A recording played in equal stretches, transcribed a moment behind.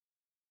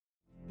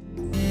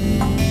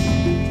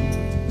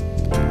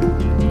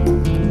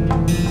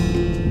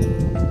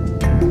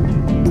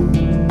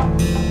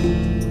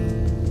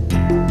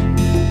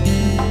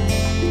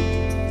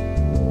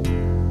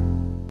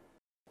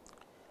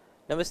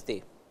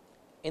Namaste.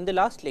 In the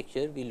last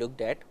lecture, we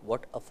looked at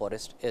what a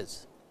forest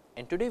is,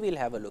 and today we will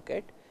have a look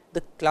at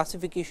the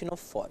classification of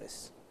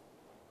forests.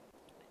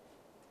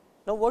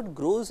 Now, what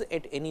grows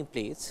at any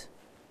place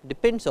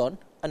depends on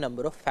a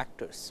number of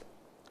factors.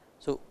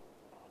 So,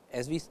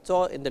 as we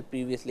saw in the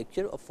previous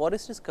lecture, a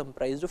forest is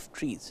comprised of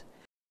trees.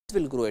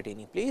 Will grow at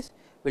any place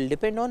will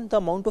depend on the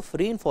amount of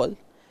rainfall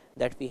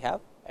that we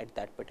have at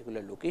that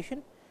particular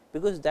location,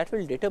 because that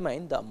will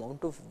determine the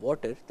amount of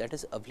water that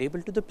is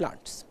available to the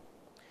plants.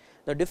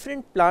 Now,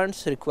 different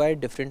plants require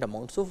different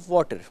amounts of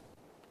water.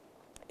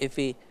 If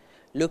we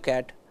look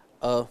at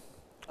a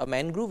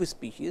mangrove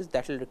species,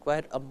 that will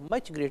require a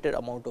much greater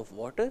amount of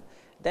water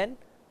than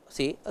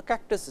say a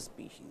cactus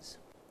species.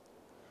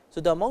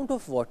 So, the amount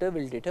of water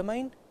will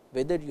determine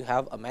whether you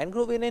have a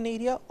mangrove in an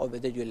area or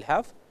whether you will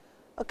have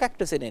a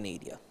cactus in an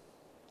area.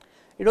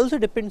 It also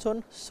depends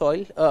on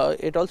soil,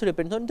 it also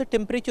depends on the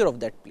temperature of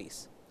that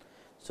place.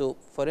 So,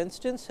 for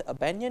instance, a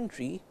banyan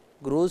tree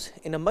grows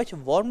in a much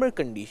warmer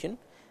condition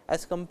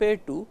as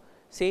compared to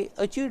say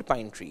a chewed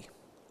pine tree.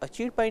 A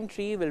chewed pine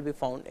tree will be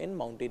found in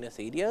mountainous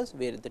areas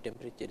where the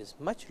temperature is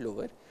much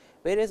lower,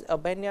 whereas a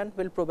banyan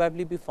will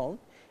probably be found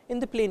in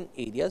the plain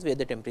areas where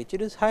the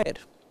temperature is higher.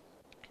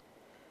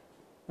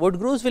 What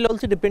grows will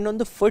also depend on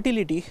the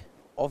fertility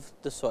of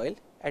the soil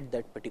at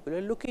that particular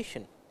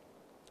location.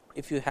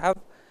 If you have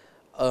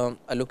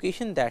a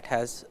location that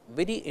has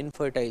very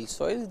infertile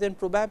soils, then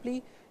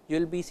probably you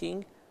will be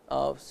seeing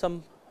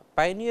some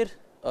pioneer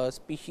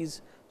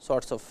species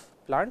sorts of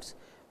plants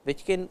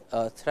which can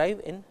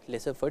thrive in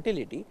lesser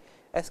fertility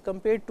as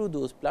compared to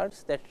those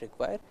plants that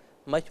require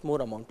much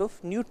more amount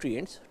of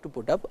nutrients to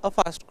put up a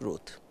fast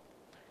growth.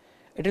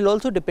 It will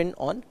also depend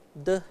on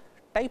the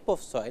type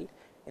of soil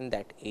in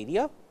that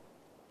area,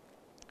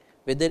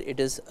 whether it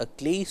is a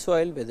clayey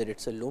soil, whether it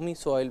is a loamy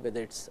soil,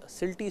 whether it is a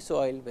silty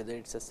soil, whether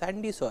it is a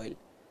sandy soil,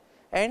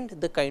 and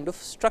the kind of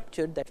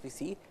structure that we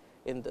see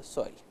in the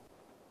soil.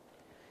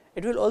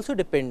 It will also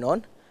depend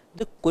on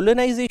the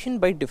colonization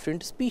by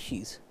different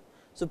species.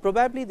 So,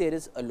 probably there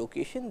is a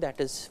location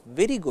that is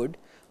very good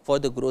for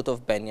the growth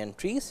of banyan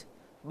trees,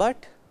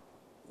 but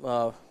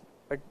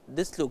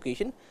this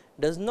location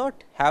does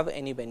not have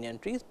any banyan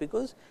trees,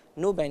 because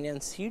no banyan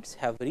seeds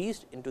have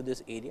reached into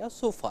this area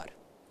so far.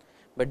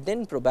 But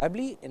then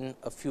probably in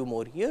a few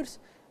more years,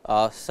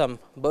 some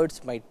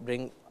birds might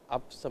bring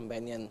up some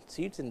banyan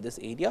seeds in this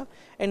area,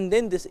 and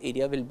then this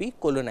area will be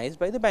colonized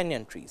by the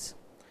banyan trees.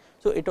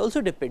 So, it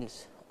also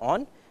depends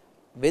on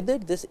whether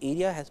this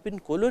area has been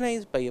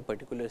colonized by a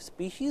particular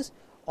species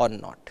or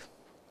not.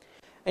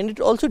 And it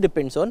also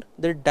depends on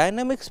the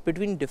dynamics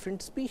between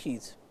different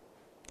species.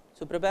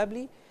 So,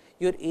 probably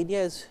your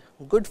area is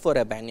good for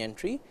a banyan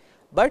tree,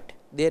 but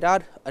there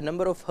are a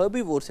number of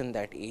herbivores in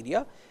that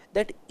area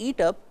that eat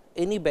up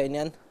any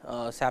banyan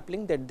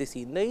sapling that they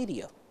see in the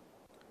area.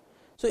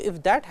 So,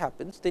 if that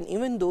happens, then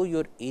even though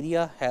your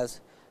area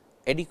has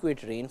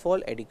adequate rainfall,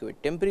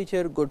 adequate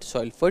temperature, good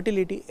soil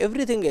fertility,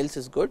 everything else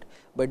is good,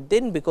 but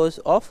then because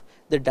of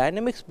the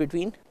dynamics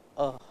between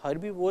a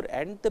herbivore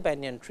and the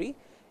banyan tree,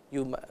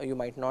 you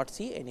might not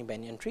see any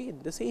banyan tree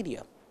in this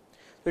area.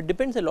 So, it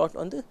depends a lot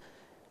on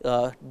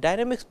the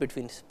dynamics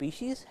between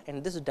species,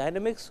 and this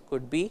dynamics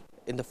could be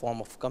in the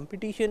form of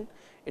competition,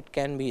 it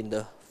can be in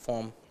the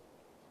form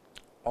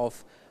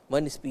of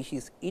one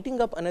species eating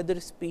up another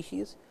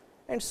species,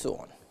 and so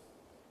on.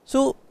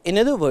 So, in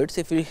other words,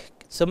 if we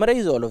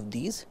summarize all of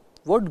these,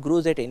 what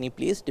grows at any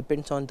place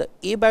depends on the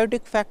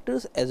abiotic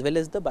factors as well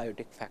as the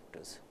biotic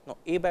factors. Now,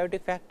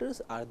 abiotic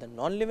factors are the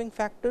non-living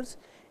factors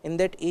in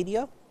that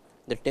area,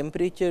 the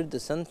temperature, the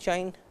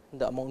sunshine,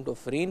 the amount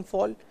of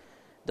rainfall,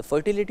 the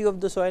fertility of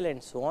the soil,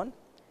 and so on,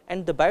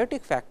 and the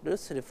biotic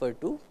factors refer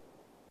to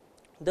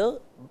the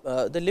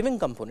living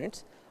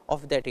components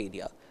of that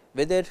area,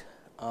 whether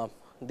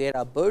there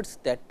are birds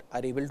that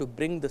are able to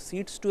bring the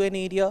seeds to an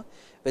area,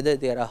 whether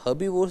there are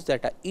herbivores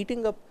that are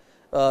eating up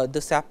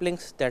the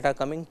saplings that are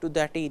coming to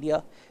that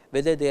area,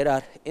 whether there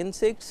are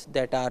insects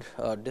that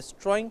are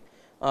destroying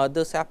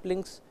the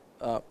saplings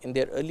in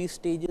their early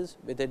stages,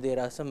 whether there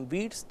are some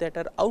weeds that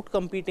are out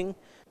competing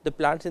the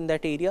plants in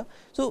that area.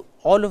 So,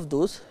 all of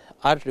those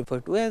are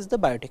referred to as the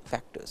biotic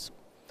factors.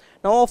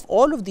 Now, of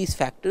all of these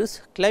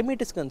factors,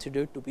 climate is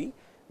considered to be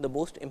the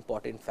most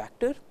important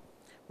factor,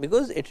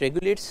 because it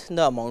regulates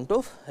the amount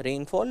of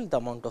rainfall, the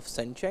amount of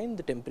sunshine,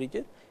 the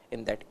temperature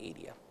in that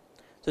area.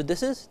 So,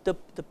 this is the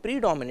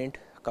predominant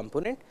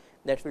component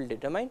that will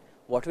determine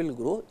what will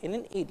grow in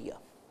an area.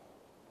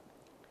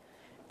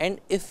 And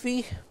if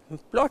we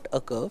plot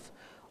a curve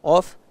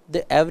of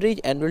the average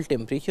annual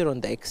temperature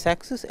on the x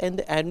axis and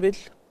the annual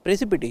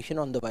precipitation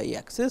on the y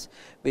axis,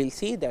 we will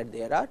see that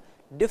there are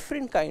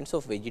different kinds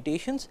of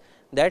vegetations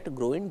that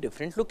grow in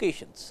different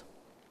locations.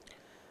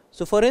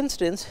 So, for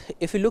instance,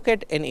 if you look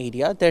at an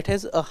area that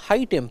has a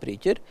high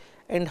temperature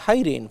and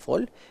high rainfall,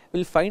 we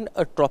will find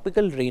a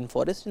tropical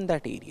rainforest in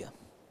that area.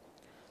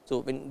 So,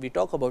 when we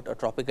talk about a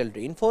tropical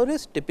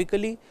rainforest,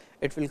 typically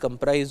it will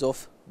comprise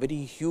of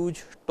very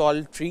huge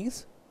tall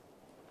trees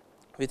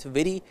with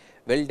very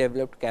well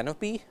developed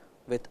canopy,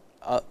 with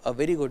a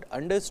very good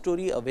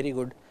understory, a very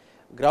good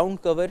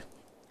ground cover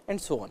and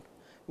so on,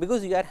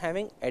 because you are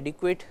having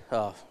adequate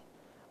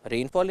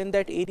rainfall in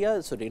that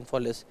area. So,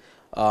 rainfall is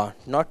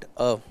not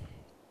a,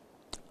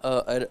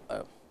 a,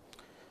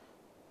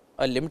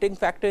 a limiting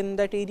factor in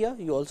that area.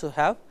 You also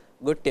have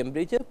good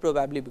temperature,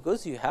 probably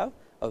because you have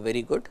a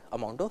very good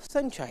amount of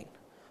sunshine.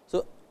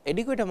 So,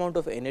 adequate amount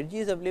of energy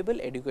is available,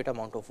 adequate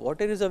amount of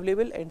water is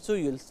available, and so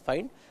you will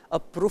find a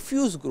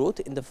profuse growth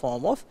in the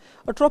form of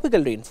a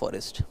tropical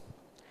rainforest.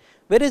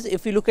 Whereas,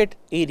 if you look at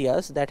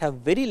areas that have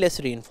very less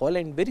rainfall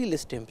and very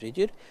less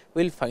temperature,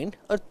 we will find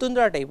a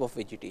tundra type of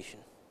vegetation.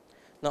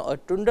 Now, a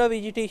tundra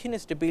vegetation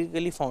is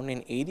typically found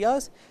in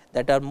areas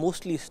that are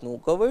mostly snow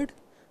covered.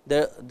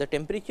 The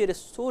temperature is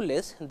so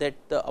less that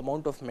the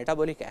amount of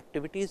metabolic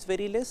activity is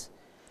very less.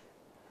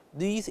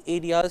 These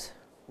areas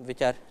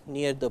which are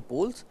near the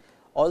poles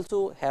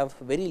also have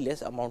very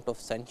less amount of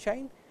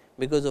sunshine,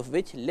 because of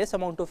which less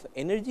amount of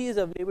energy is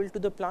available to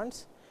the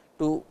plants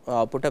to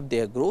put up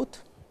their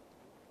growth.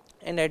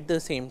 And at the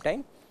same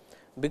time,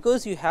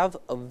 because you have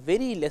a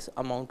very less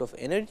amount of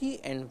energy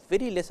and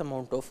very less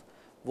amount of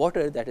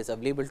water that is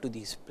available to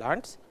these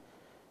plants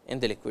in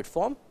the liquid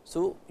form.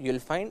 So, you will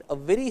find a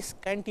very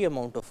scanty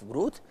amount of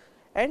growth,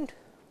 and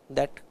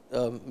that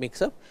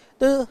makes up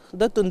the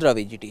tundra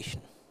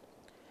vegetation.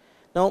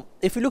 Now,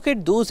 if you look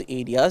at those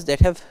areas that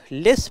have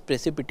less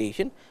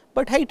precipitation,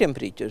 but high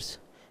temperatures,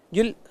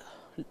 you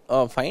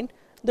will find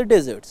the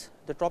deserts,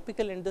 the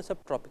tropical and the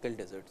subtropical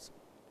deserts.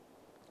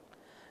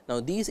 Now,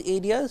 these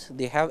areas,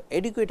 they have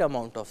adequate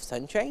amount of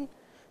sunshine.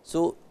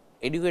 So,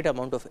 adequate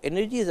amount of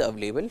energy is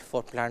available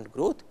for plant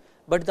growth,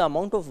 but the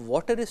amount of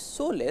water is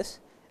so less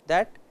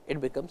that it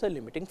becomes a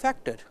limiting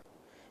factor,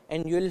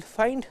 and you will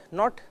find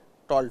not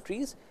tall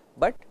trees,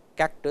 but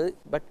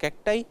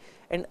cacti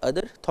and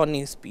other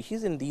thorny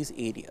species in these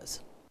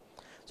areas.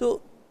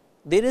 So,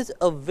 there is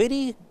a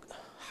very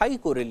high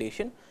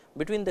correlation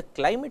between the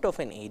climate of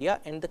an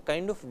area and the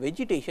kind of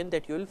vegetation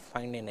that you will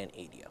find in an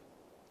area.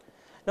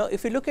 Now,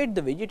 if you look at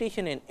the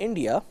vegetation in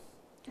India,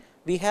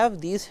 we have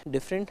these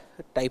different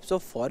types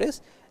of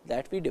forests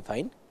that we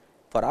define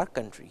for our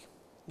country.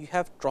 You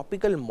have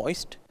tropical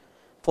moist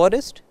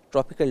forest,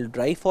 tropical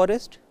dry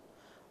forest,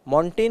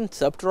 montane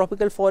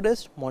subtropical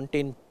forest,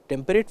 montane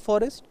temperate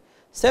forest,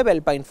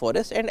 subalpine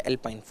forest and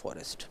alpine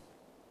forest.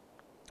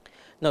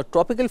 Now,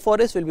 tropical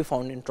forest will be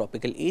found in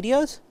tropical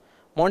areas,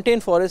 montane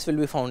forest will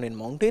be found in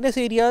mountainous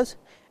areas,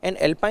 and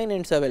alpine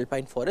and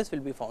subalpine forest will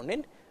be found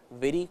in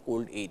very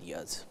cold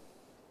areas.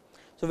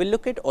 So, we will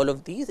look at all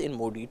of these in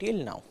more detail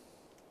now.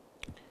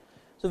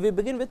 So, we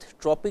begin with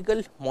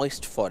tropical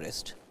moist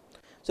forest.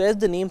 So, as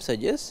the name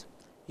suggests,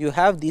 you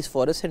have these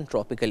forests in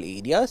tropical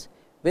areas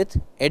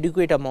with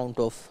adequate amount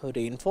of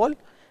rainfall,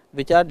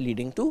 which are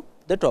leading to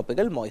the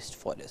tropical moist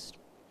forest.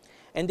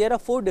 And there are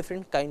 4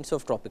 different kinds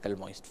of tropical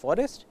moist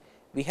forest.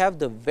 We have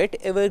the wet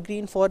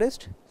evergreen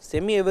forest,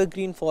 semi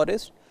evergreen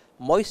forest,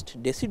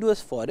 moist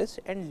deciduous forest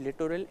and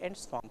littoral and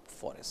swamp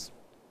forest.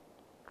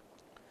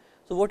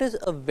 So, what is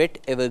a wet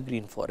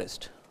evergreen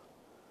forest?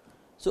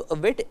 So, a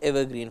wet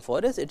evergreen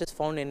forest, it is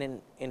found in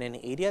an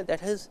area that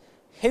has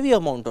heavy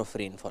amount of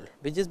rainfall,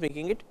 which is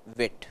making it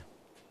wet.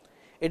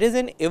 It is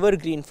an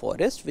evergreen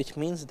forest, which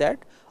means that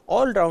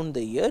all round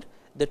the year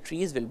the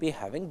trees will be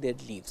having their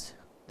leaves.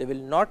 They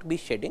will not be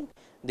shedding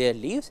their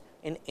leaves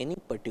in any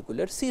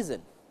particular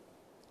season.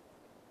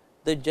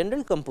 The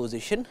general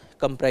composition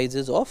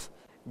comprises of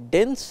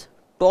dense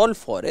tall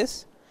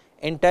forests,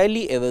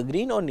 entirely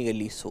evergreen or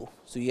nearly so.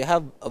 So, you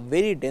have a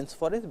very dense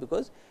forest,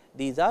 because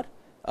these are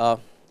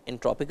in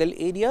tropical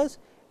areas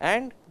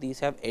and these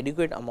have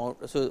adequate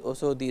amount.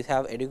 So, these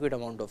have adequate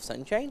amount of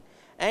sunshine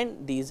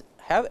and these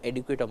have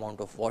adequate amount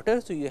of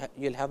water. So, you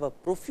will have a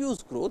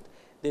profuse growth,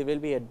 there will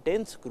be a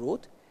dense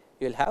growth,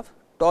 you will have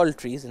tall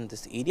trees in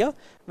this area,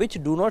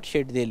 which do not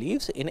shed their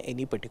leaves in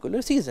any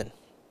particular season.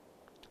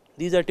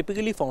 These are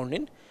typically found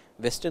in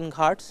Western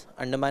Ghats,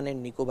 Andaman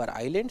and Nicobar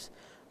Islands,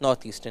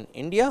 northeastern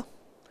India,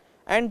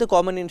 and the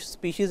common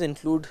species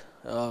include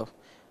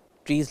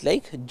trees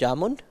like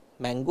jamun,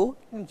 mango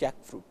and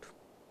jackfruit.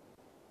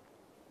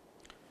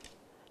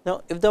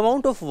 Now, if the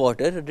amount of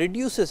water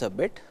reduces a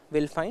bit,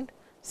 we will find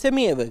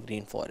semi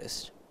evergreen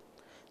forest.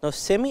 Now,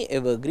 semi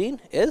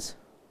evergreen is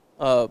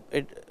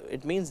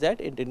it means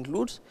that it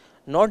includes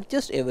not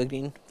just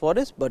evergreen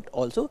forest, but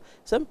also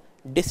some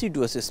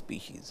deciduous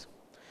species.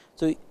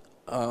 So,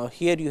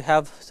 here you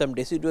have some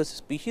deciduous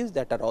species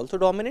that are also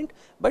dominant,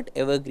 but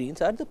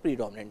evergreens are the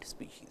predominant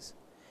species.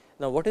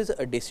 Now, what is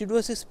a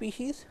deciduous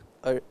species?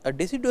 A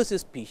deciduous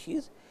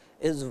species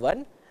is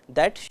one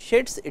that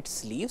sheds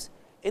its leaves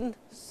in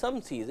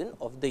some season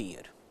of the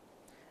year.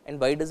 And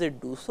why does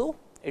it do so?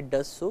 It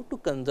does so to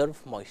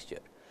conserve moisture,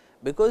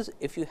 because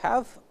if you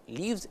have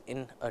leaves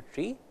in a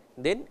tree,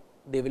 then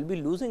they will be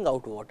losing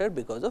out water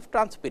because of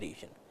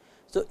transpiration.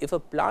 So, if a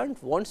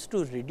plant wants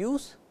to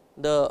reduce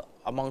the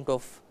amount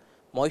of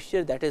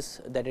moisture that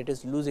it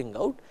is losing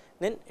out,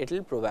 then it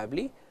will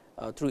probably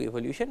through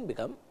evolution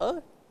become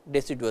a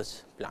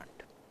deciduous plant.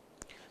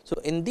 So,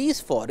 in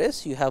these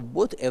forests you have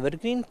both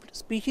evergreen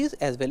species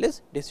as well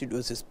as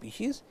deciduous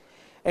species,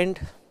 and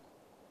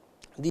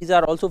these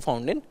are also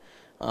found in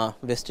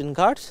Western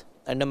Ghats,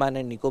 Andaman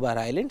and Nicobar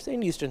Islands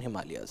and Eastern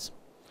Himalayas.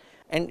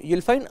 And you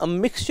will find a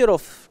mixture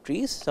of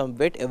trees, some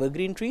wet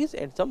evergreen trees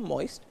and some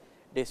moist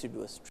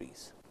deciduous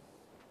trees.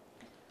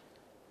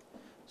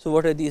 So,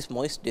 what are these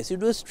moist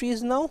deciduous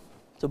trees now?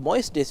 So,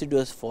 moist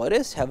deciduous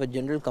forests have a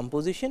general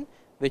composition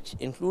which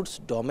includes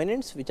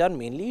dominants which are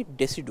mainly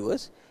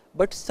deciduous,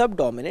 but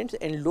subdominants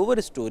and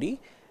lower story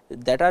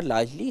that are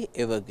largely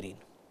evergreen.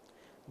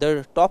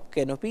 The top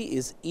canopy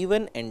is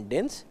even and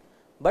dense,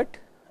 but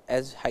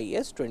as high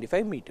as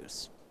 25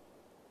 meters.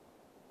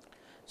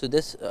 So,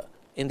 this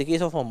in the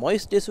case of a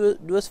moist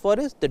deciduous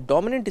forest, the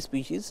dominant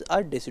species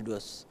are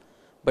deciduous,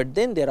 but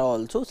then there are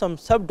also some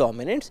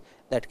subdominants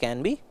that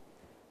can be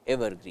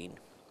evergreen,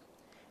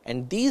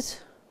 and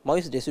these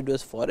moist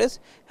deciduous forests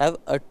have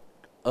a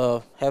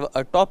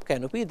top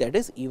canopy that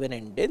is even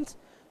and dense.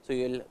 So,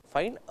 you will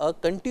find a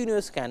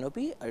continuous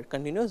canopy, a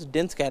continuous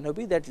dense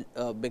canopy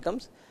that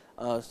becomes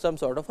some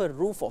sort of a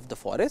roof of the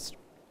forest,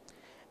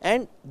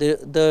 and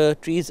the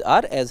trees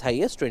are as high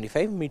as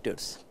 25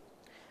 meters.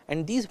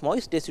 And these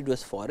moist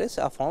deciduous forests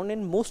are found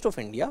in most of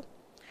India,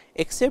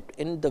 except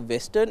in the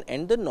western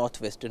and the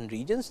northwestern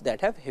regions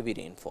that have heavy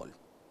rainfall.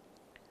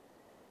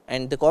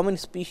 And the common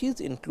species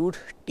include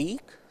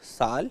teak,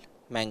 sal,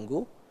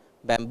 mango,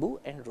 bamboo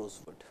and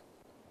rosewood.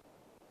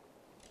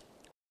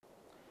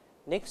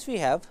 Next, we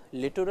have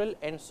littoral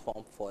and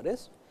swamp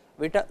forests,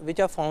 which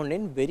are found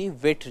in very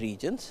wet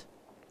regions.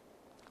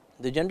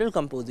 The general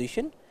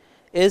composition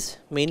is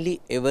mainly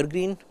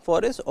evergreen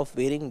forests of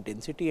varying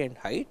density and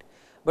height,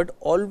 but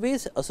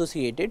always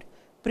associated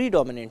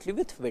predominantly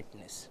with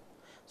wetness.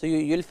 So,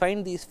 you will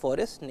find these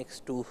forests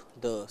next to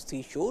the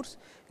seashores,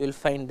 you will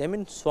find them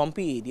in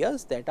swampy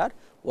areas that are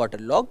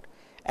waterlogged,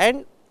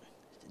 and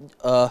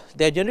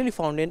they are generally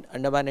found in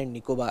Andaman and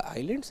Nicobar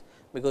Islands,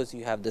 because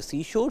you have the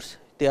seashores.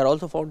 They are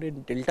also found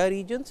in delta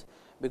regions,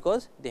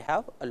 because they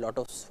have a lot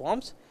of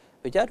swamps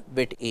which are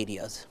wet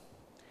areas.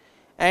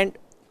 And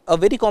a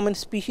very common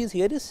species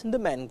here is the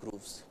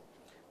mangroves.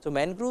 So,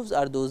 mangroves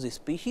are those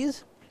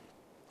species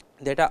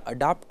that are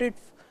adapted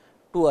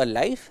to a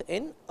life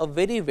in a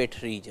very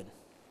wet region.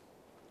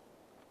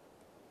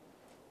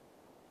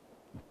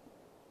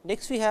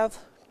 Next, we have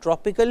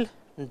tropical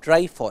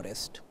dry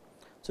forest.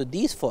 So,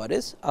 these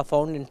forests are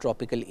found in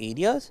tropical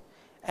areas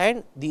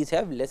and these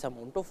have less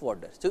amount of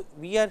water. So,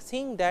 we are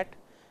seeing that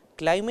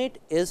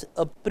climate is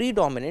a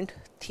predominant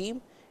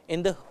theme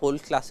in the whole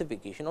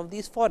classification of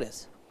these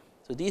forests.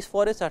 So, these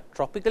forests are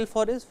tropical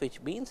forests,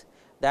 which means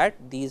that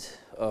these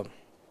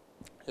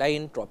lie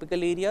in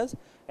tropical areas,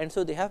 and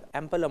so they have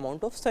ample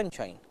amount of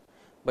sunshine,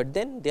 but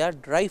then they are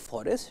dry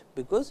forests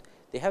because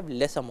they have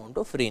less amount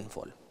of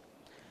rainfall.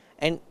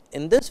 And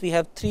in this we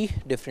have three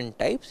different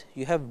types.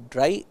 You have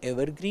dry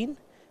evergreen,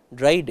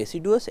 dry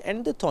deciduous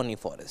and the thorny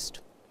forest.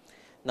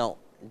 Now,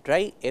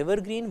 dry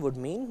evergreen would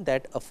mean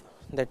that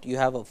that you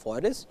have a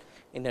forest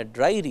in a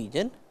dry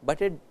region, but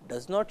it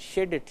does not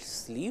shed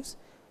its leaves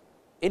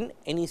in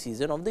any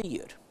season of the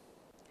year.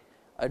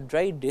 A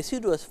dry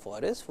deciduous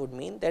forest would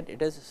mean that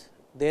it is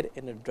there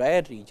in a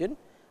drier region,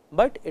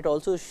 but it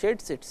also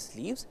sheds its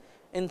leaves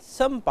in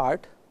some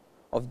part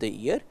of the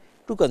year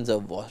to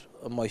conserve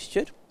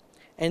moisture.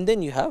 And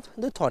then you have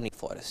the thorny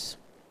forests.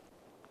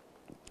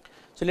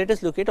 So, let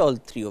us look at all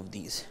three of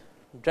these.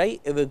 Dry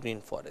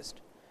evergreen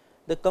forest.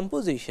 The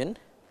composition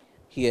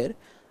here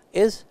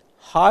is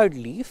hard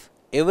leaf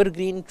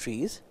evergreen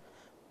trees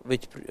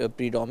which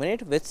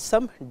predominate with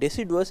some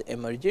deciduous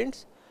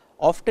emergents,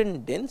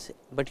 often dense,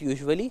 but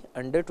usually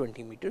under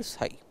 20 meters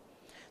high.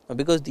 Now,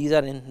 because these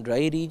are in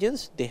dry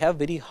regions, they have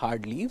very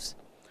hard leaves.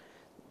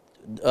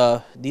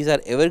 These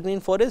are evergreen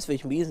forests,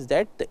 which means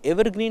that the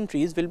evergreen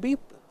trees will be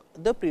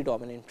the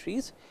predominant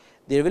trees.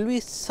 There will be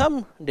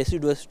some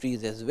deciduous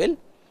trees as well,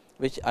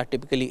 which are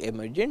typically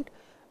emergent,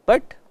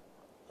 but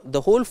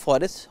the whole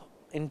forest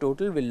in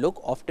total will look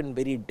often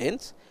very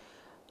dense.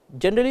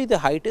 Generally, the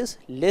height is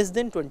less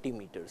than 20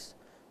 meters.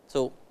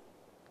 So,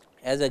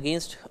 as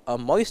against a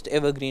moist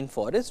evergreen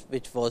forest,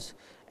 which was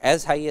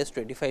as high as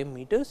 25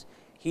 meters,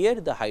 here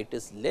the height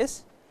is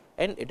less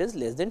and it is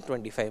less than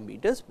 25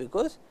 meters,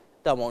 because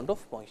the amount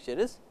of moisture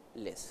is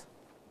less.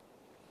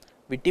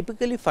 We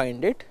typically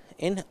find it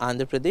in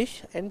Andhra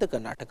Pradesh and the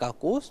Karnataka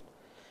coast,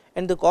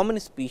 and the common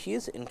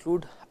species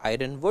include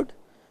ironwood,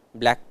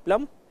 black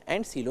plum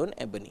and Ceylon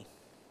ebony.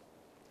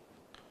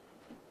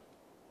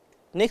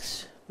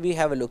 Next, we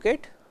have a look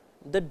at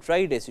the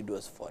dry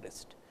deciduous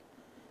forest.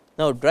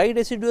 Now, dry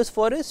deciduous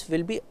forest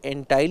will be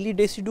entirely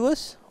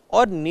deciduous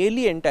or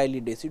nearly entirely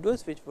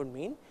deciduous, which would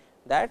mean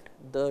that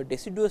the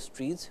deciduous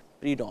trees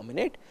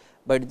predominate,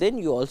 but then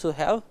you also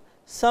have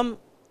some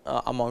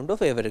amount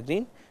of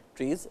evergreen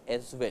trees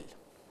as well.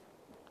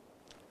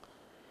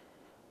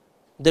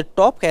 The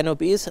top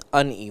canopy is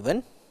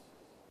uneven,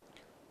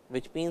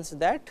 which means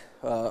that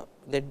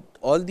that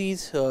all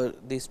these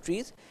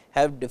trees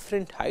have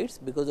different heights,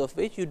 because of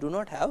which you do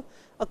not have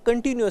a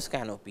continuous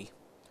canopy.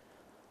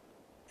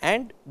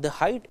 and the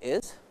height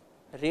is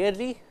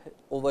rarely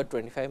over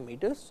 25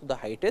 meters. So, the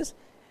height is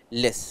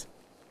less.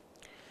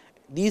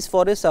 These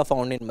forests are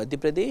found in Madhya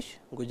Pradesh,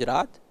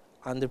 Gujarat,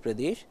 Andhra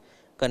Pradesh,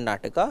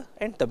 Karnataka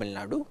and Tamil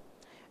Nadu,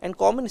 and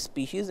common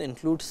species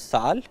include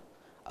sal,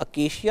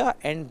 acacia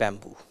and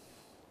bamboo.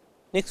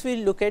 Next, we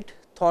will look at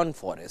thorn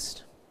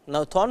forest.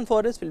 Now, thorn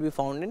forest will be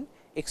found in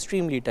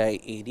extremely dry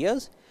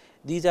areas.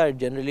 These are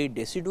generally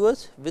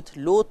deciduous with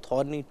low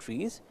thorny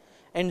trees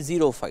and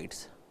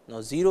xerophytes. Now,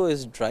 xero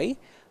is dry,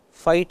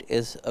 phyte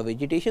is a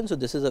vegetation. So,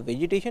 this is a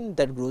vegetation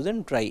that grows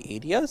in dry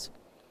areas.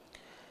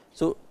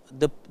 So,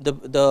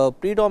 the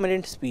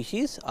predominant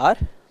species are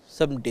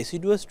some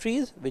deciduous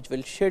trees which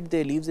will shed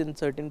their leaves in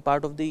certain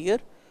part of the year,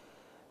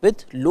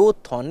 with low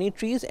thorny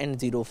trees and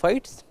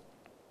xerophytes,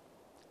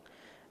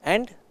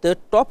 and the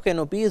top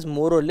canopy is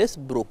more or less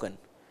broken,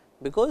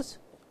 because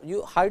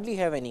you hardly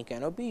have any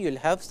canopy, you will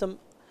have some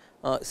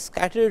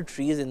scattered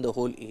trees in the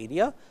whole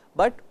area,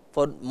 but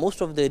for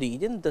most of the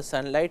region the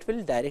sunlight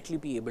will directly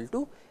be able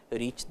to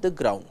reach the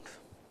ground,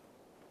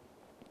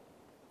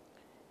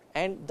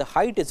 and the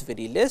height is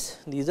very less.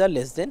 These are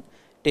less than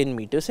 10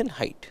 meters in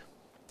height.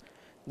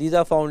 These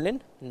are found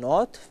in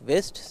north,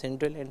 west,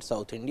 central and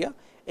south India,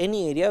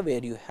 any area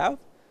where you have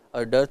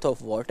a dearth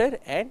of water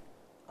and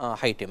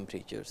high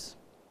temperatures.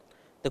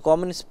 The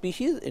common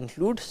species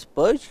include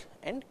spurge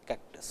and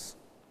cactus.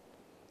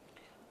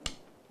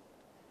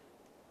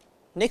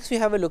 Next, we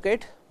have a look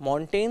at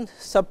montane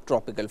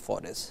subtropical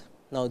forests.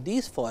 Now,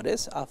 these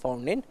forests are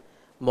found in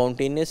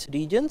mountainous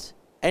regions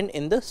and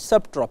in the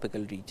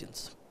subtropical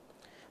regions.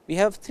 We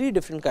have three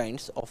different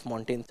kinds of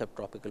montane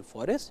subtropical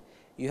forests.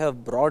 You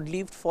have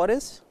broadleaved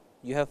forests,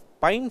 you have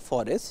pine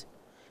forests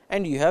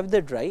and you have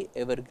the dry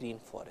evergreen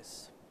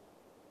forests.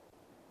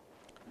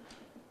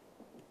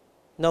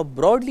 Now,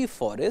 broadleaf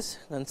forests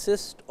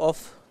consist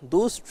of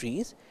those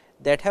trees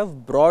that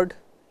have broad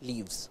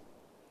leaves.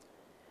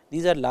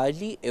 These are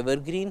largely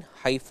evergreen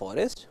high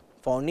forests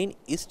found in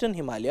eastern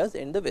Himalayas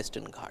and the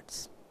western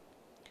Ghats,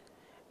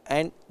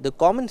 and the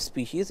common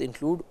species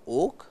include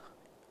oak,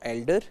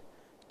 alder,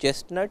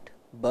 chestnut,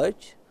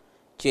 birch,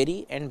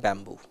 cherry and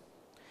bamboo.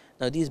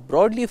 Now, these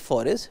broadleaf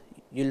forests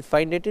you will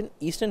find it in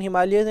eastern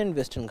Himalayas and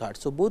western Ghats.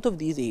 So, both of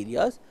these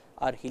areas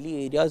are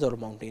hilly areas or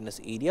mountainous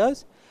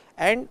areas,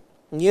 and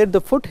near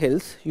the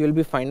foothills you will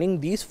be finding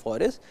these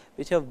forests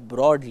which have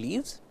broad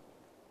leaves,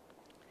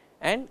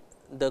 and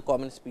the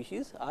common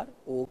species are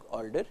oak,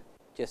 alder,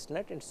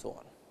 chestnut and so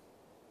on.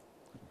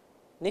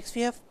 Next,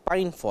 we have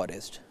pine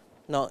forest.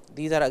 Now,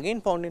 these are again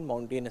found in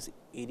mountainous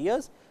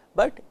areas,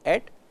 but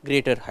at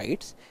greater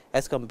heights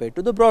as compared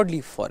to the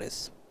broadleaf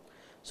forests.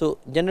 So,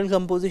 general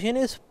composition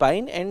is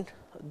pine and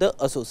the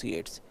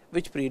associates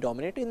which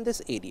predominate in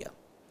this area.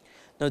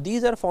 Now,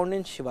 these are found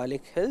in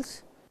Shivalik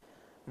hills,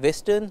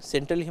 western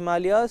central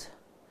Himalayas,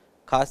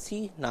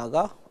 Khasi,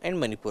 Naga and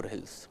Manipur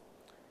hills,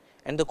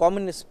 and the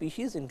common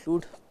species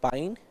include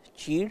pine,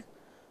 cheed,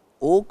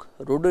 oak,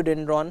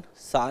 rhododendron,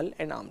 sal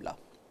and amla.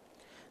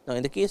 Now,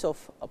 in the case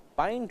of a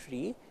pine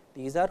tree,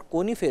 these are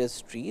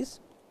coniferous trees,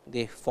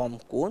 they form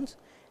cones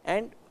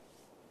and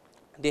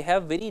they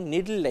have very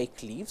needle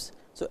like leaves.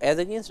 So, as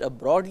against a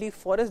broadleaf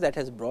forest that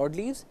has broad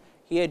leaves,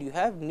 here you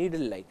have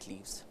needle like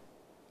leaves,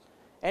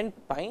 and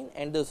pine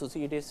and the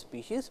associated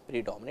species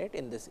predominate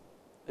in this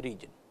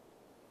region.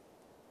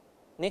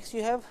 Next,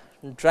 you have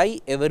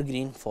dry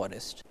evergreen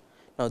forest.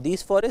 Now,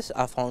 these forests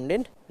are found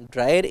in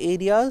drier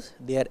areas,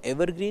 they are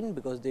evergreen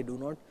because they do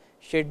not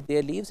shed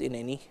their leaves in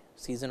any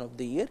season of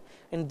the year,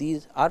 and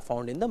these are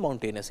found in the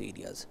mountainous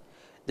areas.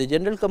 The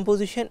general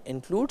composition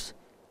includes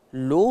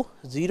low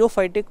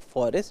xerophytic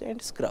forest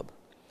and scrub.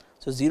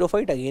 So,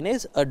 xerophyte again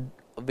is a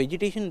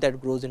vegetation that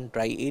grows in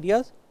dry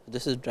areas.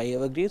 This is dry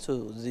evergreen. So,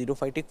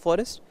 xerophytic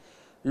forest.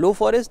 Low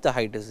forest, the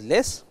height is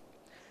less.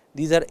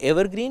 These are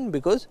evergreen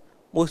because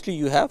mostly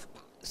you have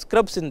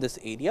scrubs in this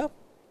area,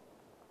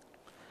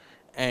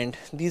 and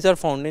these are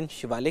found in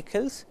Shivalik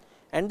hills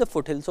and the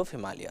foothills of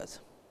Himalayas.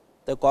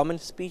 The common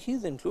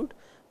species include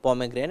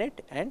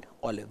pomegranate and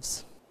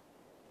olives.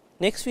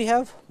 Next, we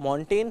have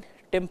montane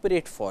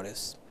temperate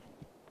forests.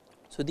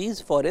 So,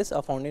 these forests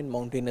are found in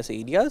mountainous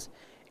areas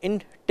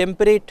in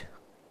temperate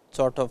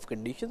sort of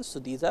conditions. So,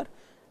 these are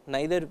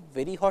neither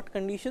very hot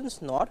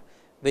conditions nor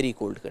very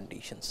cold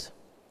conditions,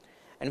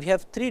 and we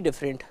have three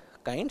different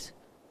kinds: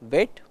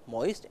 wet,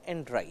 moist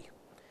and dry.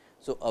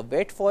 So, a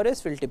wet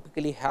forest will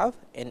typically have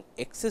an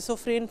excess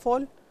of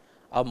rainfall,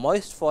 a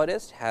moist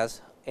forest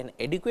has an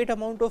adequate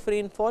amount of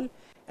rainfall,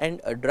 and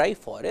a dry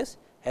forest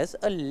has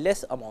a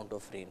less amount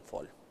of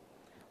rainfall.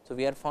 So,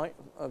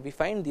 we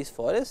find these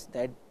forests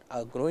that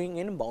are growing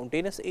in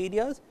mountainous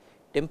areas,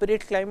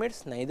 temperate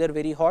climates, neither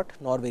very hot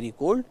nor very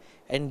cold,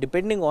 and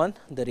depending on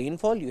the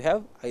rainfall you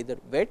have either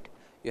wet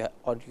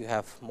or you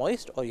have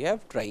moist or you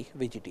have dry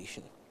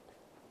vegetation.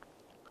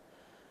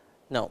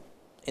 Now,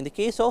 in the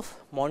case of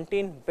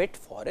montane wet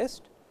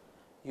forest,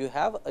 you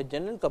have a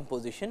general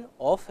composition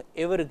of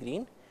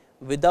evergreen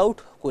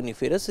without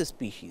coniferous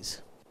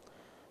species.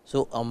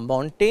 So, a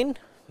montane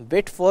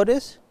wet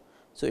forest,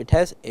 so it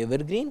has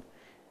evergreen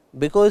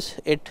because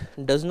it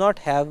does not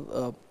have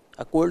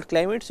a cold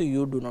climate. So,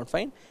 you do not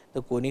find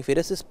the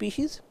coniferous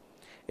species.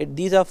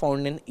 These are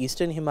found in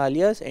eastern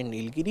Himalayas and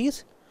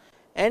Nilgiris,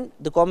 and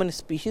the common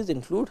species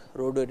include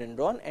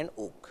rhododendron and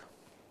oak.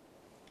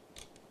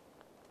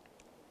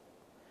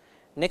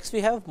 Next,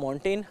 we have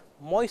montane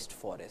moist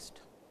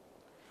forest.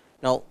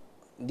 Now,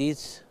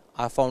 these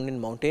are found in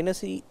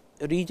mountainous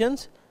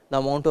regions. The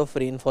amount of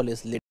rainfall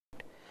is little,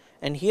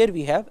 and here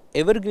we have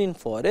evergreen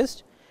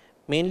forest,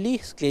 mainly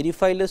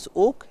sclerophyllous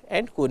oak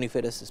and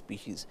coniferous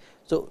species.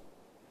 So,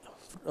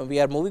 we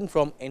are moving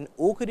from an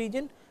oak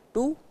region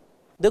to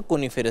the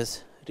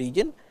coniferous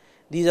region.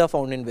 These are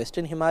found in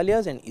western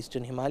Himalayas and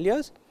eastern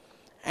Himalayas,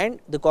 and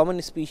the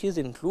common species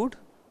include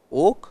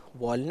oak,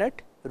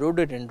 walnut,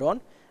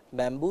 rhododendron,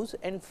 bamboos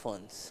and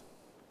ferns.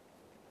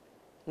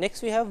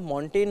 Next, we have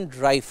montane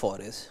dry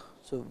forest.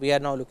 So, we are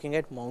now looking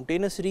at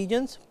mountainous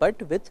regions,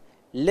 but with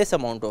less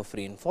amount of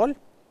rainfall,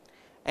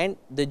 and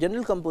the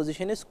general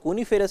composition is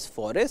coniferous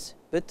forest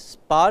with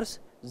sparse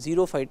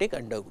xerophytic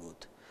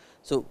undergrowth.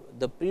 So,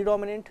 the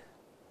predominant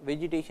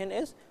vegetation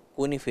is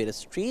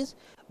coniferous trees,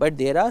 but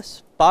there are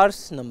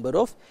sparse number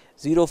of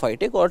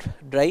xerophytic or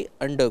dry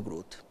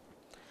undergrowth.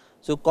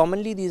 So,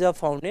 commonly these are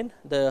found in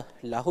the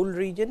Lahul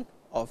region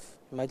of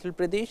Himachal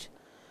Pradesh,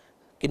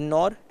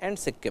 Kinnaur and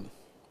Sikkim.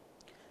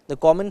 The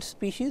common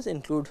species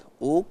include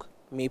oak,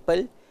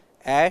 maple,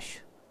 ash,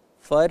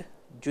 fir,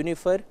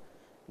 juniper,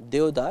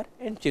 deodar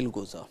and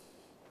chilgoza.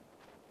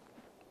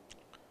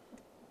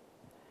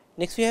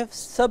 Next, we have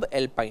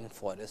subalpine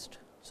forest.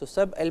 So,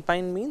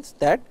 subalpine means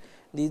that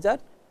these are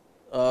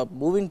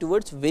moving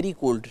towards very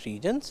cold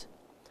regions.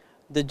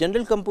 The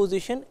general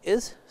composition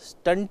is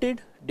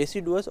stunted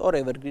deciduous or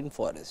evergreen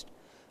forest.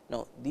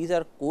 Now, these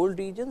are cold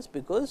regions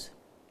because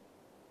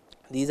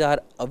these are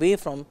away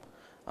from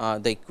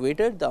the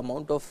equator. The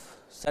amount of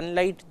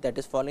sunlight that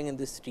is falling in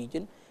this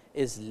region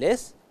is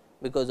less,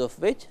 because of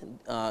which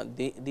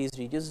these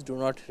regions do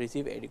not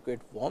receive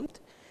adequate warmth,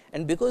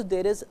 and because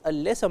there is a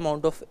less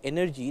amount of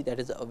energy that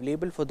is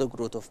available for the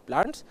growth of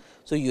plants.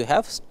 So, you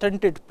have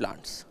stunted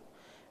plants,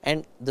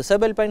 and the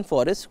subalpine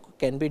forest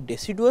can be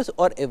deciduous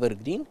or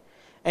evergreen,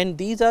 and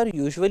these are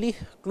usually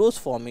close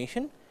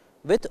formation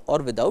with or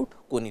without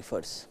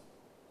conifers,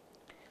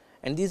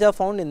 and these are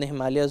found in the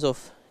Himalayas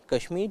of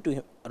Kashmir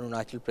to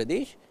Arunachal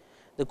Pradesh.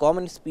 The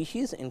common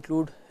species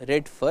include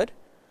red fir,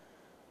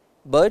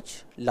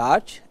 birch,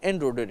 larch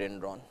and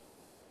rhododendron.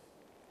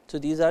 So,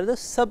 these are the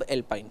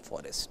subalpine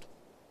forest.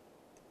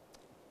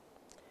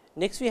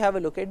 Next, we have a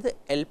look at the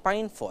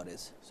alpine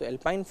forest. So,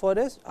 alpine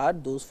forests are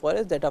those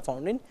forests that are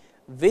found in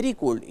very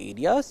cold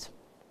areas,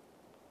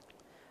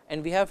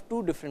 and we have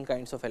two different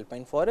kinds of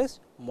alpine forests,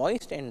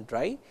 moist and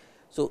dry.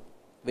 So,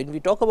 when we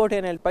talk about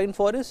an alpine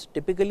forest,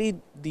 typically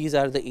these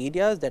are the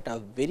areas that are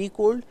very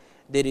cold,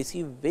 they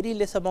receive very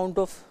less amount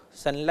of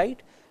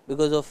sunlight,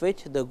 because of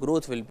which the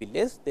growth will be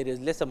less, there is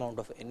less amount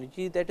of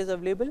energy that is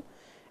available,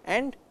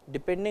 and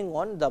depending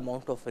on the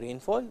amount of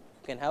rainfall, you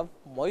can have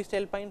moist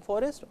alpine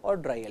forest or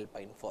dry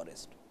alpine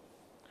forest.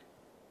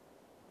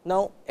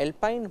 Now,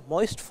 alpine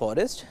moist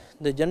forest,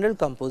 the general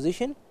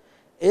composition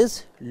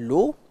is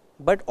low,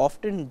 but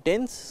often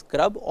dense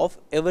scrub of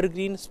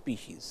evergreen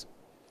species.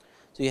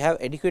 So, you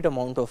have adequate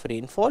amount of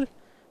rainfall,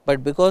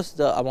 but because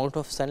the amount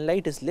of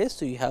sunlight is less.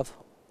 So, you have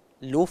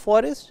low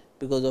forest,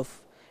 because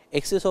of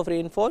excess of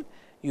rainfall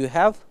you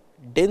have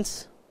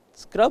dense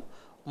scrub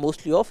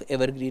mostly of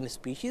evergreen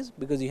species,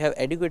 because you have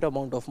adequate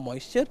amount of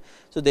moisture.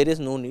 So, there is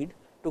no need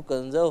to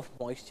conserve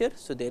moisture.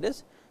 So, there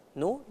is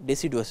no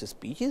deciduous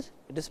species,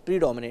 it is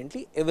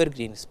predominantly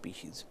evergreen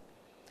species.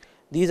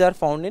 These are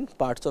found in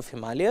parts of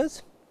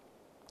Himalayas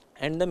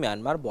and the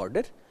Myanmar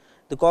border.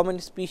 The common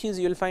species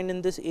you will find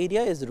in this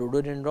area is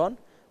rhododendron,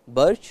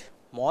 birch,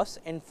 moss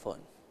and fern.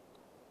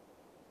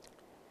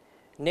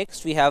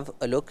 Next, we have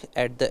a look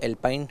at the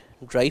alpine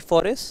dry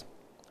forests.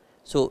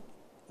 So,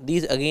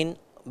 these again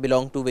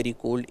belong to very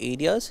cold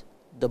areas,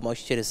 the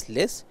moisture is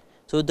less.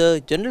 So,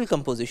 the general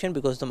composition,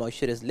 because the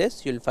moisture is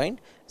less, you will find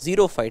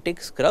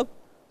xerophytic scrub.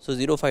 So,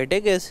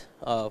 xerophytic is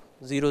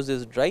xeros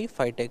is dry,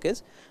 phytic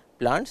is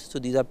plants. So,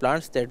 these are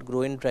plants that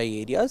grow in dry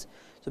areas.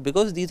 So,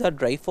 because these are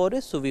dry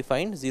forests, so we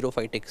find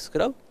xerophytic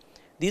scrub.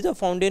 These are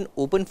found in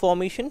open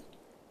formation,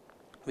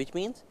 which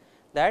means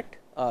that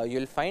you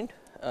will find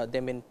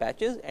them in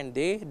patches and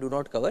they do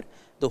not cover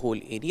the whole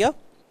area,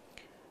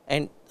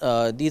 and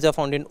these are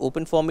found in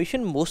open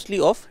formation, mostly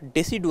of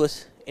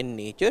deciduous in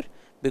nature,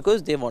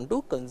 because they want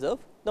to conserve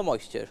the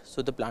moisture.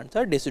 So, the plants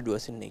are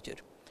deciduous in nature.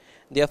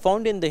 They are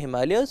found in the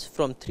Himalayas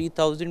from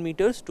 3000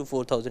 meters to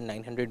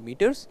 4900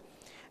 meters,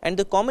 and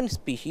the common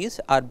species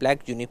are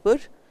black juniper,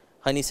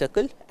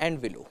 honeysuckle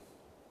and willow.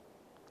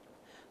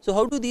 So,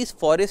 how do these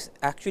forests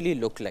actually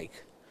look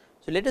like?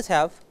 So, let us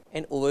have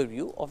an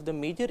overview of the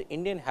major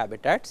Indian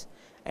habitats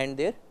and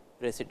their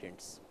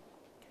residents.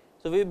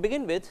 So, we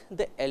begin with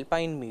the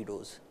alpine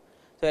meadows.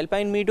 So,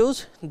 alpine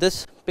meadows,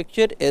 this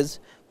picture is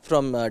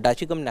from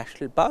Dachigam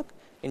National Park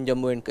in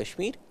Jammu and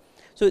Kashmir.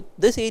 So,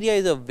 this area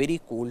is a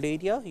very cold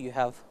area, you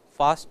have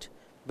fast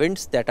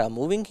winds that are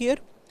moving here,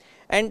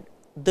 and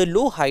the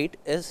low height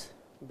is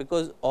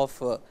because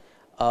of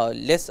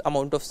less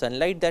amount of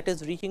sunlight that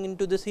is reaching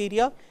into this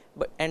area,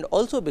 but and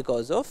also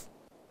because of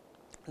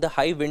the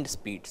high wind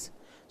speeds.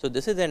 So,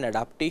 this is an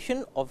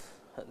adaptation of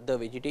the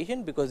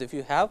vegetation, because if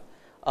you have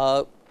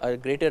a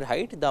greater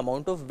height, the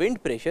amount of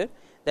wind pressure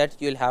that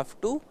you will have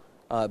to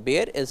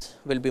bear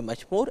will be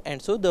much more,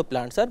 and so the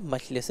plants are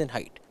much less in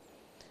height.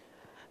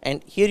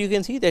 And here you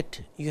can see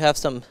that you have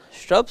some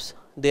shrubs,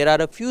 there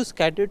are a few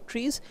scattered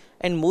trees,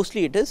 and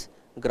mostly it is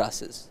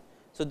grasses.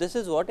 So, this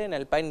is what an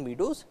alpine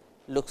meadows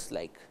looks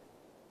like.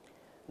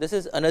 This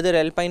is another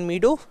alpine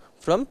meadow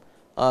from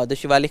the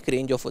Shivalik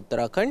range of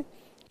Uttarakhand.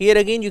 Here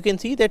again you can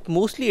see that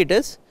mostly it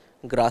is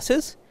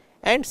grasses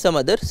and some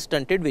other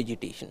stunted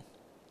vegetation.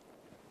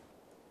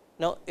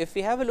 Now, if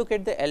we have a look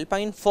at the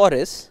alpine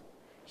forests,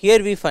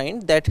 here we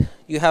find that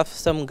you have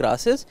some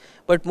grasses,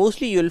 but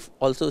mostly you will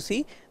also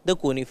see the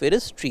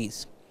coniferous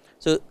trees.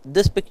 So,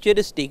 this picture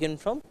is taken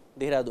from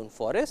Dehradun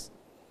forest,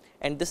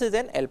 and this is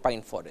an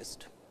alpine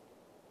forest.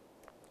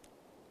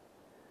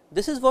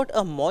 This is what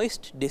a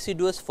moist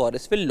deciduous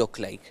forest will look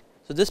like.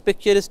 So, this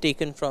picture is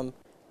taken from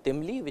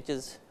Timli, which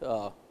is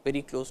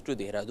very close to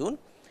Dehradun,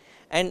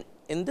 and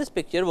in this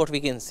picture what we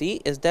can see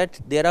is that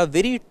there are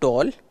very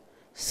tall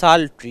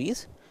sal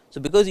trees. So,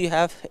 because you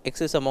have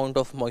excess amount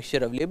of moisture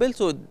available,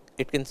 so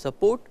it can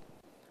support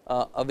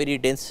a very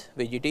dense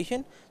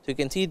vegetation. So, you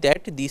can see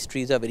that these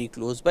trees are very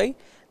close by.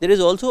 There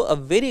is also a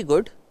very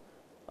good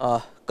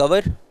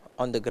cover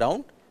on the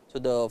ground. So,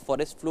 the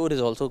forest floor is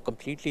also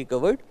completely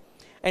covered,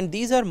 and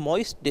these are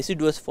moist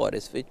deciduous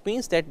forests, which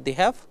means that they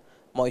have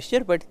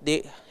moisture, but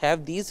they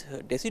have these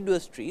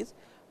deciduous trees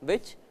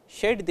which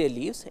shed their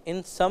leaves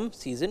in some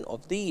season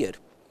of the year.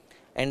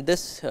 And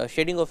this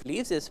shedding of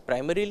leaves is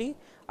primarily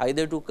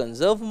either to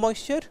conserve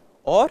moisture,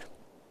 or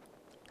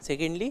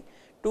secondly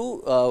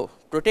to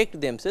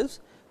protect themselves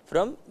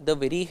from the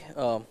very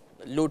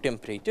low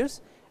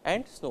temperatures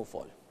and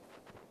snowfall.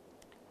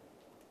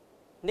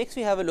 Next,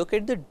 we have a look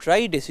at the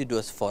dry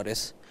deciduous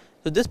forests.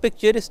 So, this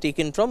picture is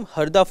taken from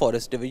Harda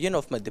forest division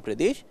of Madhya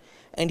Pradesh,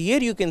 and here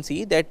you can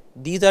see that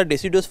these are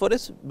deciduous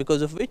forests,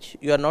 because of which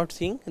you are not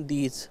seeing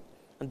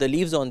the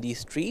leaves on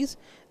these trees.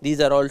 These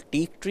are all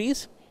teak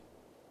trees,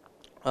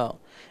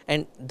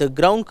 and the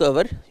ground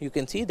cover you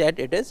can see that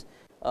it is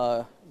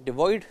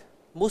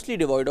mostly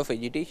devoid of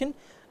vegetation,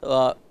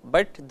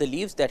 but the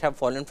leaves that have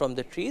fallen from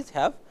the trees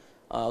have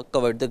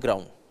covered the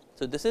ground.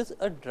 So, this is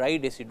a dry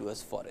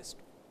deciduous forest.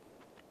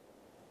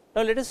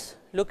 Now, let us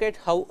look at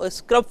how a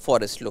scrub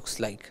forest looks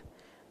like.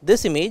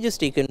 This image is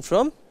taken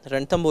from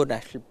Ranthambore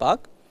National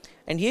Park,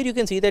 and here you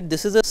can see that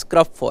this is a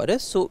scrub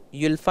forest. So,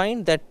 you will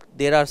find that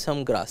there are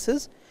some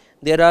grasses,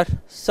 there are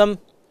some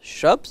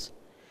shrubs,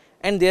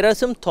 and there are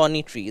some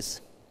thorny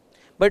trees,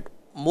 but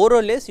more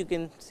or less you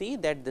can see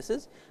that this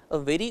is a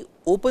very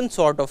open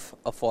sort of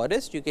a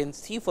forest. You can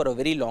see for a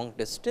very long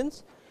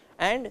distance,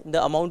 and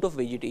the amount of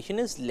vegetation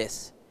is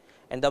less,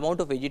 and the amount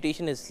of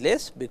vegetation is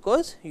less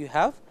because you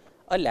have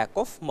a lack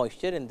of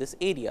moisture in this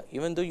area.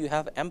 Even though you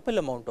have ample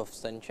amount of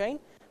sunshine,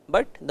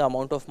 but the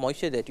amount of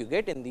moisture that you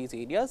get in these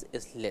areas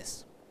is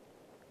less.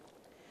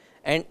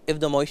 And if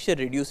the moisture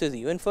reduces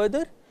even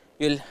further,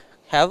 you will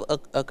have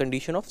a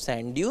condition of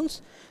sand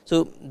dunes.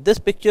 So, this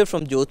picture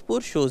from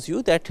Jodhpur shows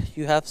you that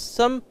you have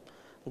some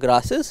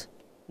grasses,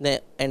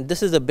 and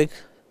this is a big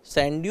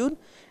sand dune.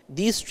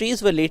 These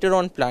trees were later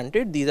on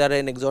planted. These are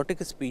an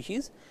exotic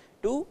species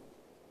to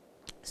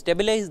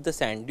stabilize the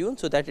sand dune,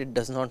 so that it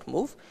does not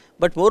move,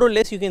 but more or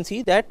less you can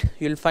see that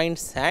you will find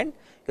sand,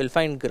 you will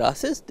find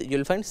grasses, you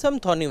will find some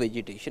thorny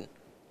vegetation.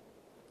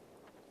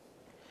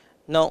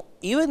 Now,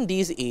 even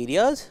these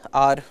areas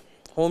are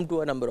home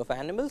to a number of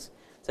animals,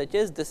 such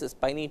as this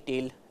spiny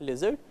tail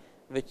lizard,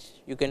 which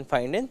you can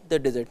find in the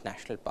Desert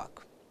National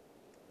Park.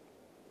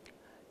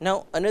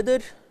 Now, another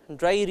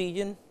dry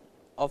region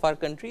of our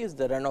country is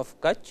the Run of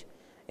Kutch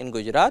in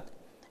Gujarat,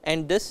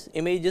 and this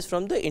image is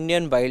from the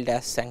Indian Wild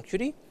Ass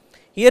Sanctuary.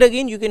 Here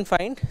again you can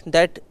find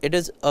that it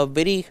is a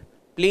very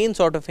plain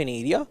sort of an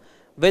area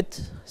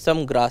with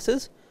some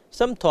grasses,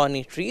 some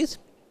thorny trees,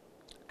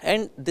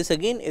 and this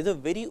again is a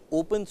very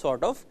open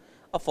sort of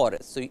a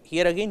forest. So,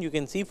 here again you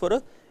can see for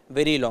a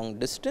very long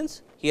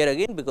distance. Here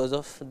again, because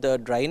of the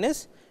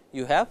dryness,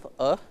 you have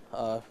a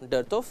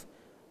dearth of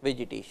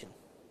vegetation,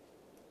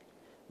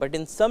 but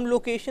in some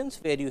locations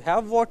where you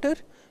have water,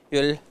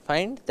 you will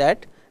find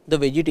that the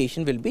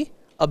vegetation will be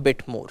a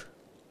bit more.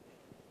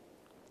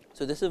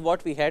 So, this is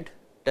what we had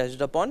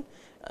touched upon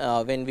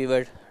when we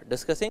were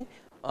discussing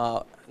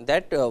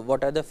that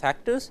what are the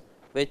factors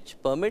which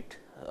permit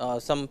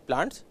some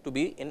plants to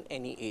be in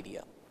any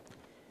area.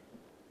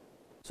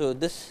 So,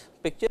 this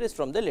picture is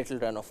from the Little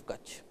Run of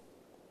Kutch.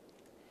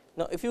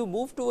 Now, if you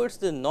move towards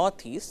the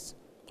northeast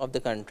of the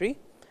country,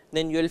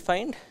 then you will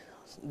find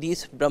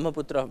these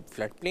Brahmaputra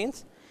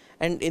floodplains,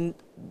 and in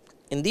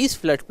these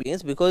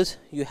floodplains, because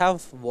you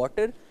have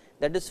water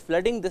that is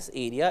flooding this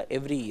area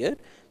every year,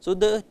 so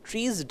the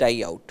trees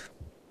die out.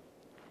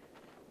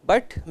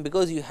 But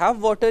because you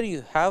have water,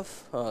 you have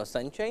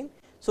sunshine,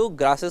 So,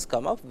 grasses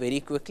come up very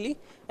quickly,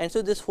 and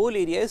so this whole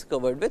area is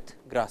covered with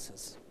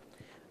grasses.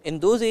 In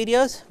those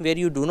areas where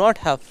you do not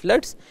have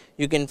floods,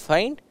 you can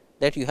find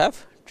that you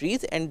have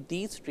trees, and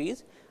these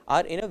trees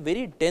are in a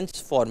very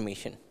dense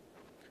formation.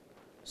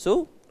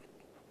 So,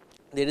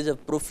 there is a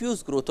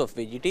profuse growth of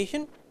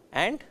vegetation,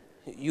 and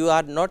you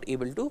are not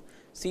able to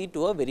see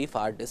to a very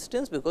far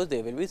distance, because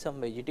there will be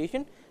some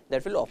vegetation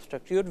that will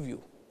obstruct your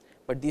view.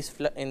 But these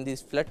in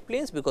these flood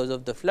plains, because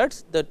of the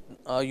floods, the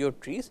your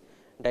trees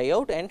die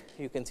out and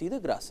you can see the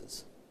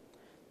grasses.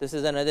 This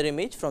is another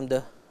image from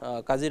the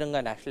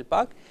Kaziranga National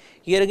Park.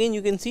 Here again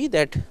you can see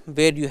that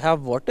where you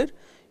have water,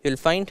 you will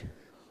find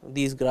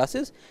these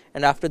grasses,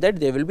 and after that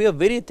there will be a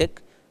very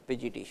thick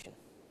vegetation.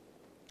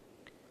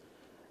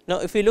 Now,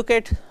 if we look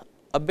at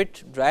a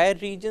bit drier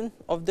region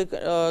of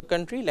the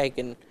country, like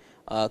in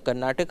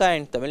Karnataka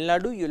and Tamil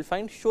Nadu, you will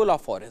find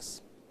Shola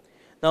forests.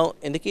 Now,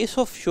 in the case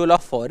of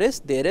Shola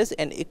forest, there is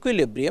an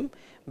equilibrium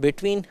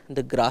between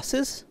the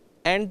grasses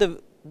and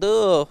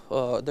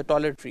the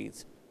taller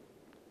trees.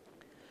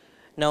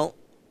 Now,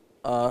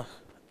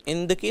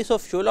 in the case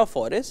of Shola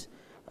forest,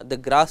 the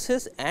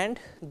grasses and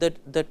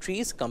the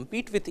trees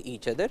compete with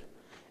each other,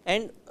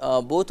 and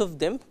both of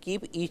them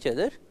keep each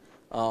other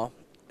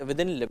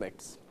within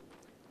limits.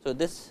 So,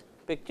 this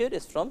picture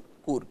is from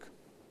Coorg.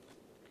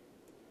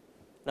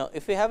 Now,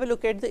 if we have a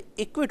look at the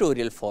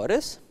equatorial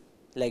forest,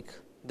 like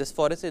this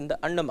forest in the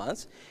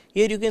Andamans,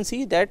 here you can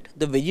see that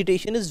the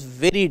vegetation is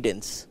very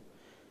dense.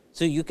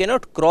 So, you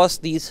cannot cross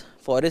these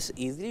forests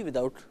easily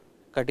without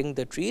cutting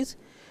the trees.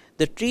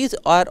 The trees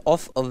are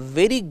of a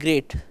very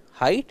great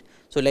height.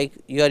 So, like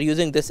you are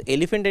using this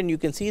elephant, and you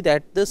can see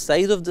that the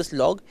size of this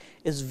log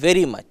is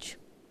very much.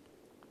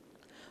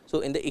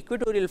 So, in the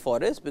equatorial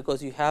forest,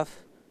 because you have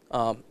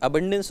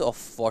abundance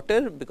of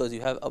water, because you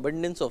have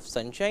abundance of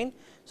sunshine,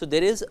 so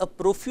there is a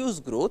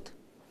profuse growth,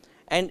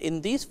 and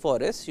in these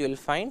forests you will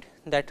find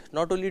that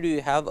not only do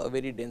you have a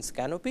very dense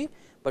canopy,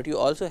 but you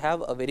also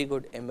have a very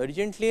good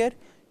emergent layer,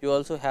 you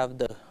also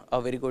have a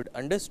very good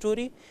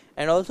understory,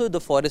 and also the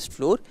forest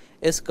floor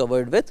is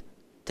covered with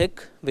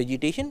thick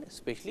vegetation,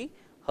 especially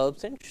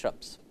herbs and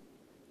shrubs.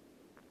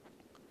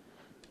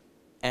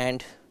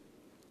 And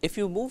if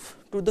you move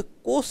to the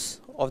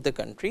coast of the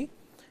country,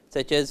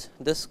 such as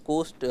this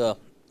coast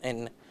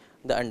in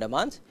the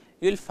Andamans,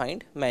 you will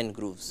find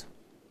mangroves.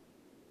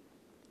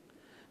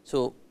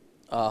 So,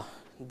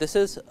 this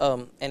is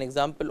an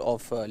example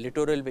of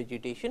littoral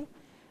vegetation,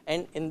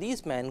 and in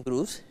these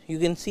mangroves you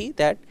can see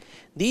that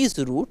these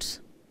roots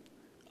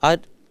are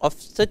of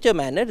such a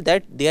manner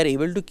that they are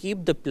able to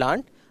keep the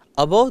plant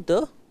above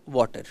the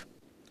water,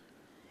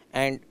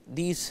 and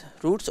these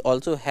roots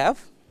also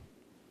have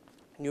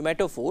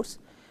pneumatophores,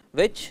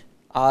 which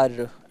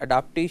are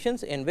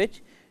adaptations in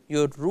which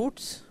your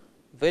roots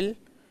will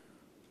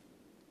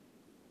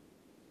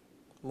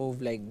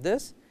move like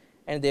this,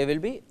 and there will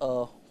be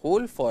a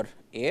hole for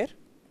air,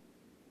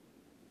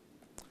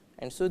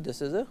 and so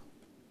this is a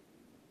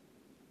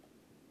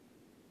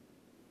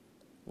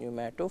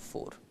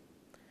pneumatophore,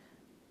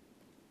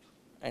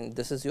 and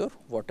this is your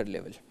water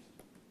level.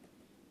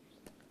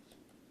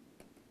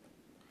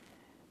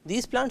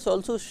 These plants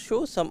also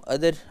show some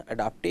other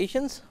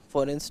adaptations.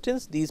 For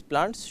instance, these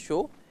plants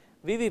show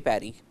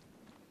vivipary,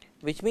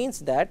 which means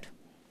that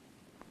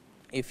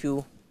if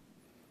you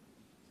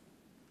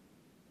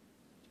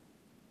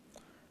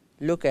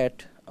look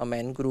at a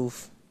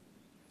mangrove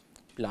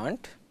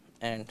plant,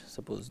 and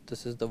suppose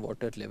this is the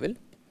water level.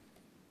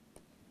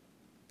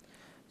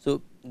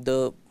 So,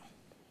 the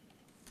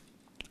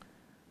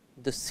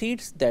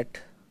seeds that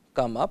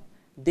come up,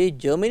 they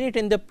germinate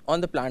in on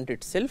the plant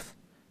itself.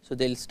 So,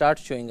 they will start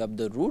showing up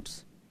the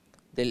roots,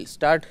 they will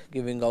start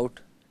giving out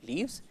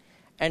leaves,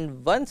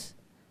 and once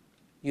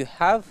you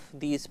have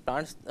these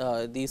plants,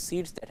 these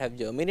seeds that have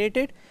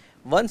germinated,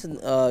 once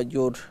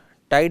your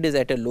tide is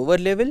at a lower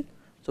level.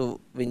 So,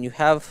 when you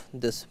have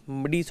this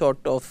muddy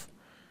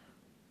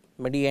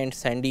and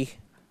sandy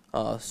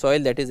soil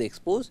that is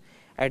exposed,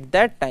 at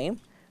that time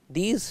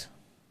these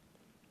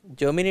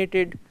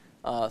germinated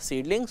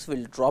seedlings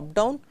will drop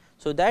down,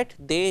 so that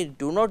they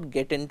do not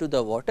get into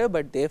the water,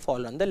 but they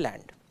fall on the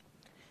land.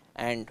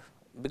 And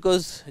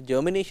because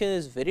germination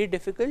is very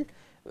difficult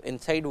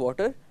inside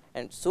water,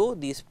 and so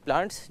these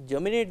plants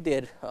germinate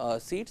their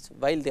seeds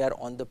while they are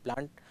on the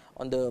plant,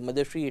 on the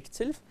mother tree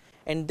itself,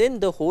 and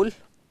then the whole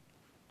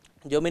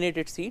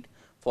germinated seed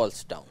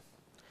falls down.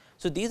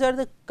 So, these are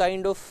the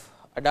kind of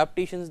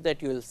adaptations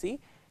that you will see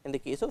in the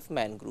case of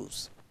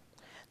mangroves.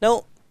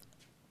 Now,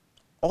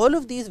 all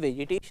of these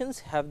vegetations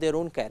have their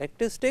own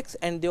characteristics,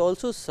 and they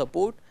also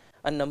support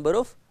a number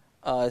of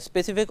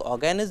specific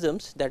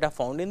organisms that are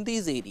found in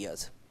these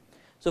areas.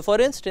 So, for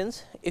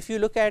instance, if you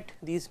look at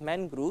these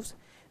mangroves,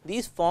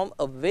 these form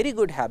a very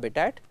good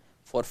habitat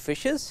for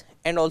fishes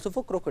and also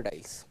for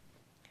crocodiles.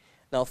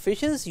 Now,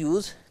 fishes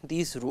use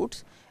these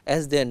roots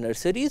as their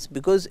nurseries,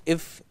 because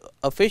if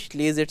a fish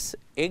lays its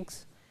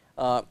eggs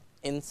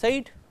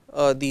inside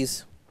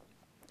these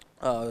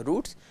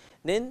roots,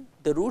 then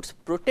the roots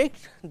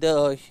protect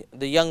the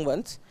young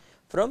ones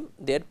from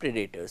their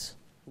predators,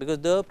 because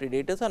the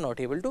predators are not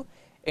able to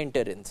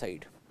enter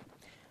inside.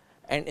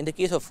 And in the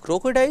case of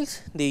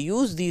crocodiles, they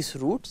use these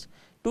roots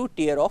to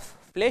tear off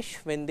flesh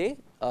when they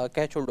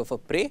catch hold of a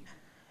prey,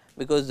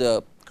 because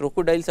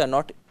crocodiles are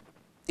not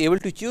able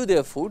to chew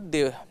their food,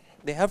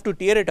 they have to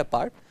tear it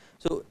apart.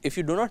 So, if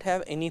you do not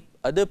have any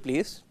other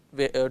place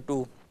where,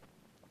 to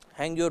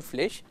hang your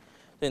flesh,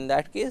 so in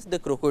that case the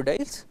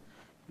crocodiles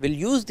will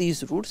use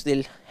these roots, they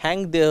will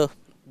hang their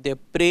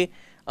prey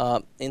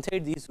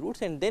inside these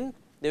roots, and then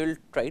they will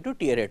try to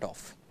tear it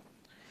off.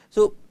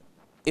 So,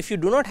 if you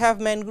do not have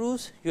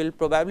mangroves, you will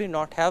probably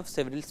not have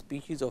several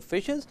species of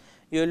fishes,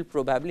 you will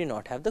probably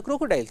not have the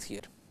crocodiles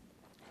here.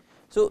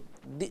 So,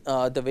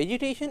 the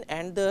vegetation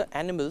and the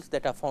animals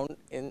that are found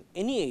in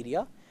any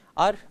area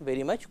are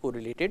very much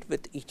correlated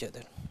with each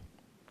other.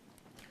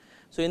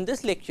 So, in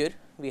this lecture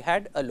we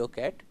had a look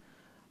at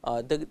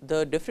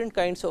the different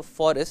kinds of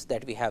forests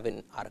that we have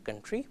in our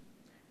country.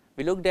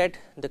 We looked at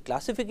the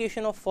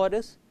classification of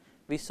forests,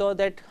 we saw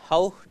that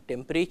how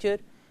temperature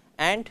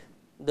and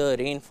the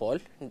rainfall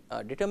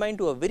determine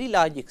to a very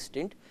large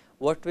extent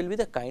what will be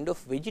the kind of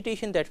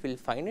vegetation that we will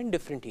find in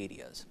different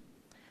areas.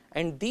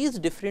 And these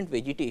different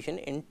vegetation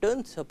in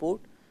turn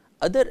support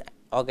other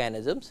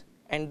organisms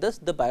and thus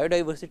the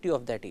biodiversity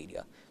of that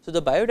area. So,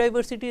 the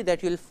biodiversity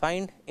that you will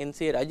find in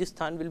say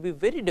Rajasthan will be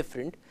very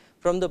different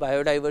from the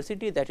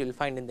biodiversity that you will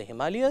find in the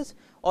Himalayas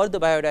or the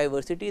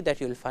biodiversity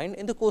that you will find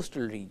in the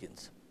coastal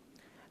regions.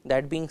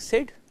 That being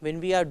said, when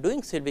we are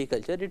doing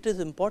silviculture, it is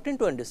important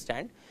to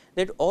understand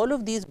that all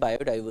of these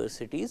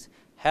biodiversities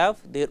have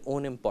their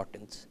own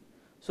importance.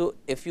 So,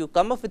 if you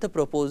come up with a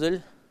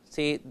proposal,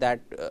 say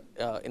that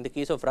in the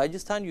case of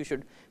Rajasthan, you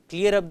should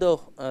clear up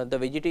the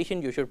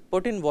vegetation, you should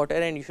put in water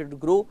and you should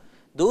grow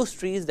those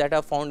trees that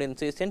are found in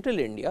say central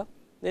India,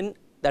 then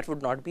that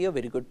would not be a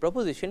very good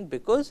proposition,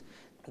 because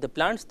the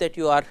plants that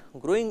you are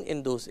growing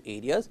in those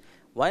areas,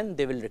 one,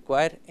 they will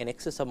require an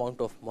excess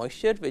amount of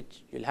moisture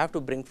which you will have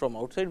to bring from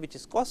outside, which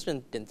is cost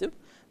intensive,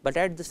 but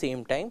at the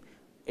same time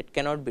it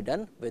cannot be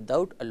done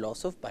without a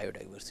loss of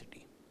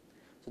biodiversity.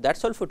 So, that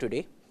is all for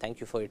today. Thank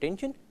you for your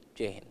attention.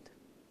 Jai Hind.